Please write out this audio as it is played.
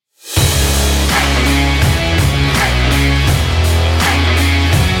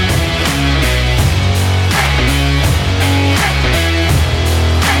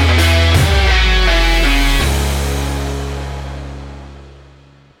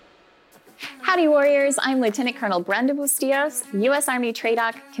Howdy warriors, I'm Lieutenant Colonel Brenda Bustillos, U.S. Army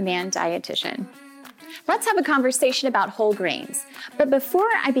TRADOC Command Dietitian. Let's have a conversation about whole grains. But before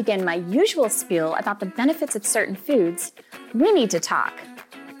I begin my usual spiel about the benefits of certain foods, we need to talk.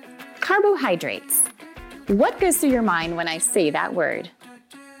 Carbohydrates. What goes through your mind when I say that word?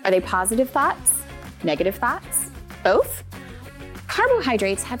 Are they positive thoughts? Negative thoughts? Both?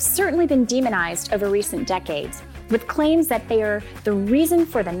 Carbohydrates have certainly been demonized over recent decades, with claims that they are the reason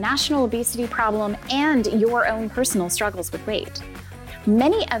for the national obesity problem and your own personal struggles with weight.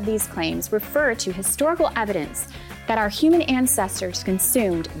 Many of these claims refer to historical evidence that our human ancestors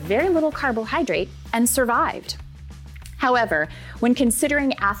consumed very little carbohydrate and survived. However, when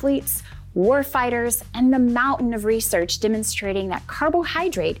considering athletes, war fighters, and the mountain of research demonstrating that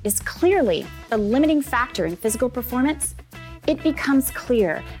carbohydrate is clearly the limiting factor in physical performance, it becomes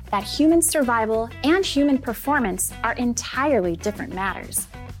clear that human survival and human performance are entirely different matters.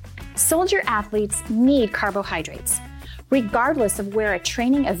 Soldier athletes need carbohydrates, regardless of where a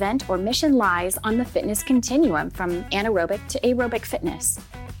training event or mission lies on the fitness continuum from anaerobic to aerobic fitness.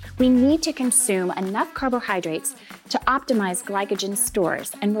 We need to consume enough carbohydrates to optimize glycogen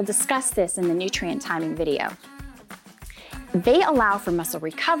stores, and we'll discuss this in the nutrient timing video. They allow for muscle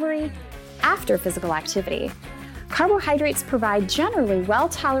recovery after physical activity. Carbohydrates provide generally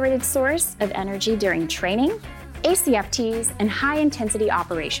well-tolerated source of energy during training, ACFTs, and high-intensity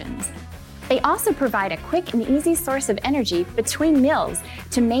operations. They also provide a quick and easy source of energy between meals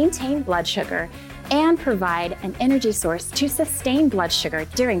to maintain blood sugar and provide an energy source to sustain blood sugar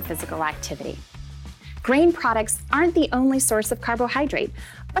during physical activity. Grain products aren't the only source of carbohydrate,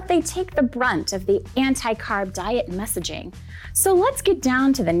 but they take the brunt of the anti-carb diet messaging. So let's get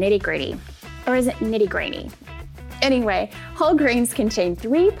down to the nitty-gritty. Or is it nitty-grainy? Anyway, whole grains contain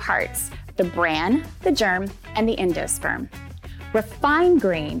three parts: the bran, the germ, and the endosperm. Refined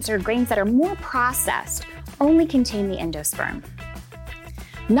grains, or grains that are more processed, only contain the endosperm.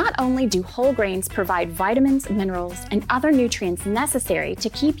 Not only do whole grains provide vitamins, minerals, and other nutrients necessary to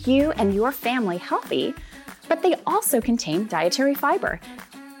keep you and your family healthy, but they also contain dietary fiber.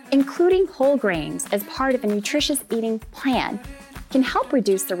 Including whole grains as part of a nutritious eating plan can help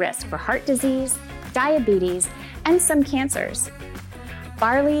reduce the risk for heart disease, diabetes, and some cancers.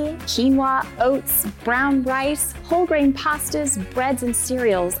 Barley, quinoa, oats, brown rice, whole grain pastas, breads, and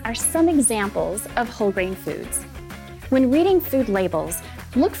cereals are some examples of whole grain foods. When reading food labels,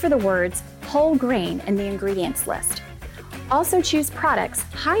 look for the words whole grain in the ingredients list. Also choose products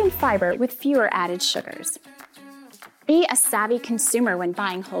high in fiber with fewer added sugars. Be a savvy consumer when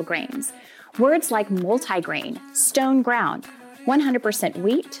buying whole grains. Words like multigrain, stone ground, 100%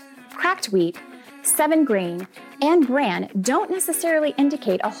 wheat, cracked wheat, 7-grain, and bran don't necessarily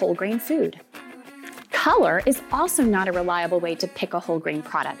indicate a whole grain food. Color is also not a reliable way to pick a whole grain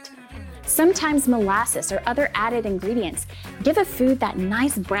product. Sometimes molasses or other added ingredients give a food that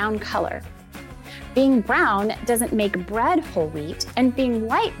nice brown color. Being brown doesn't make bread whole wheat, and being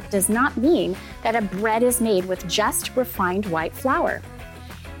white does not mean that a bread is made with just refined white flour.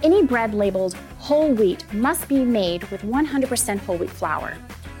 Any bread labeled whole wheat must be made with 100% whole wheat flour.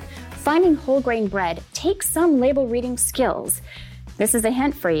 Finding whole grain bread takes some label reading skills. This is a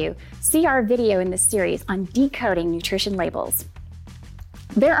hint for you. See our video in this series on decoding nutrition labels.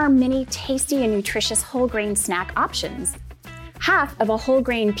 There are many tasty and nutritious whole grain snack options. Half of a whole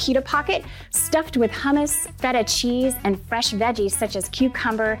grain pita pocket stuffed with hummus, feta cheese, and fresh veggies such as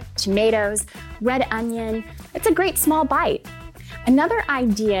cucumber, tomatoes, red onion. It's a great small bite. Another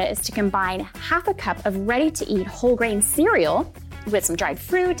idea is to combine half a cup of ready-to-eat whole grain cereal with some dried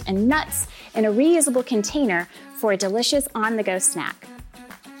fruit and nuts in a reusable container for a delicious on-the-go snack.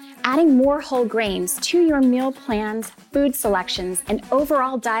 Adding more whole grains to your meal plans, food selections, and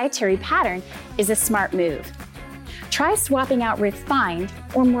overall dietary pattern is a smart move. Try swapping out refined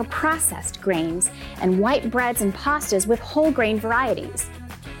or more processed grains and white breads and pastas with whole grain varieties.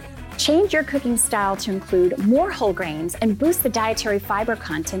 Change your cooking style to include more whole grains and boost the dietary fiber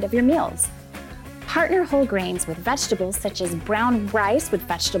content of your meals. Partner whole grains with vegetables such as brown rice with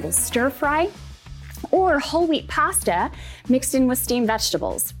vegetable stir fry or whole wheat pasta mixed in with steamed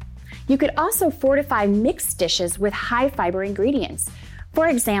vegetables. You could also fortify mixed dishes with high fiber ingredients. For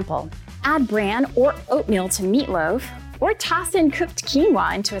example, add bran or oatmeal to meatloaf or toss in cooked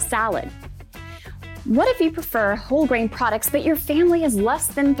quinoa into a salad. What if you prefer whole grain products but your family is less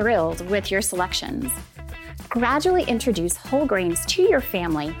than thrilled with your selections? Gradually introduce whole grains to your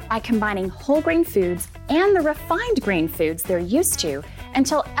family by combining whole grain foods and the refined grain foods they're used to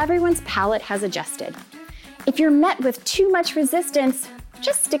until everyone's palate has adjusted. If you're met with too much resistance,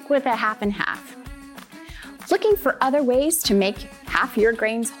 just stick with a half and half. Looking for other ways to make half your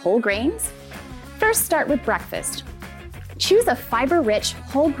grains whole grains? First, start with breakfast. Choose a fiber-rich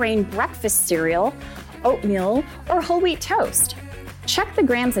whole grain breakfast cereal, oatmeal, or whole wheat toast. Check the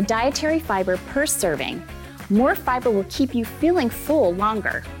grams of dietary fiber per serving. More fiber will keep you feeling full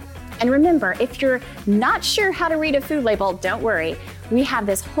longer. And remember, if you're not sure how to read a food label, don't worry. We have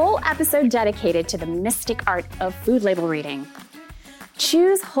this whole episode dedicated to the mystic art of food label reading.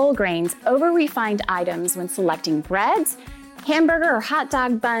 Choose whole grains over refined items when selecting breads, hamburger or hot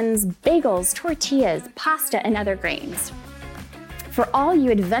dog buns, bagels, tortillas, pasta, and other grains. For all you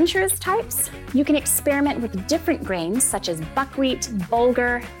adventurous types, you can experiment with different grains such as buckwheat,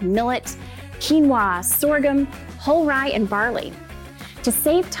 bulgur, millet, quinoa, sorghum, whole rye, and barley. To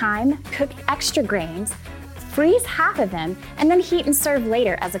save time, cook extra grains, freeze half of them, and then heat and serve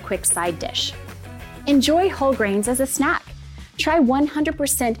later as a quick side dish. Enjoy whole grains as a snack. Try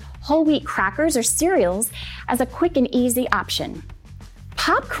 100% whole wheat crackers or cereals as a quick and easy option.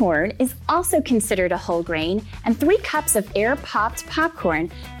 Popcorn is also considered a whole grain, and 3 cups of air-popped popcorn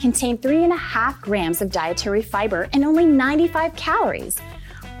contain 3.5 grams of dietary fiber and only 95 calories.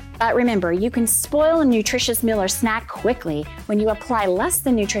 But remember, you can spoil a nutritious meal or snack quickly when you apply less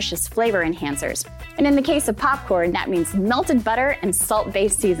than nutritious flavor enhancers. And in the case of popcorn, that means melted butter and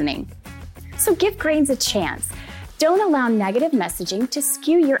salt-based seasoning. So give grains a chance. Don't allow negative messaging to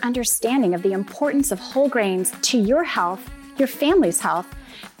skew your understanding of the importance of whole grains to your health, your family's health,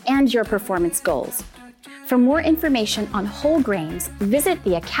 and your performance goals. For more information on whole grains, visit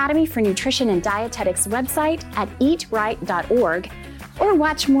the Academy for Nutrition and Dietetics website at eatright.org or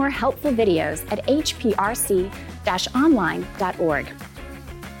watch more helpful videos at hprc-online.org.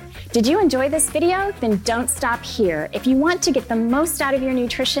 Did you enjoy this video? Then don't stop here. If you want to get the most out of your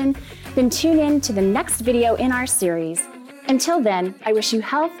nutrition, then tune in to the next video in our series. Until then, I wish you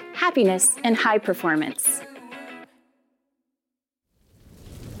health, happiness, and high performance.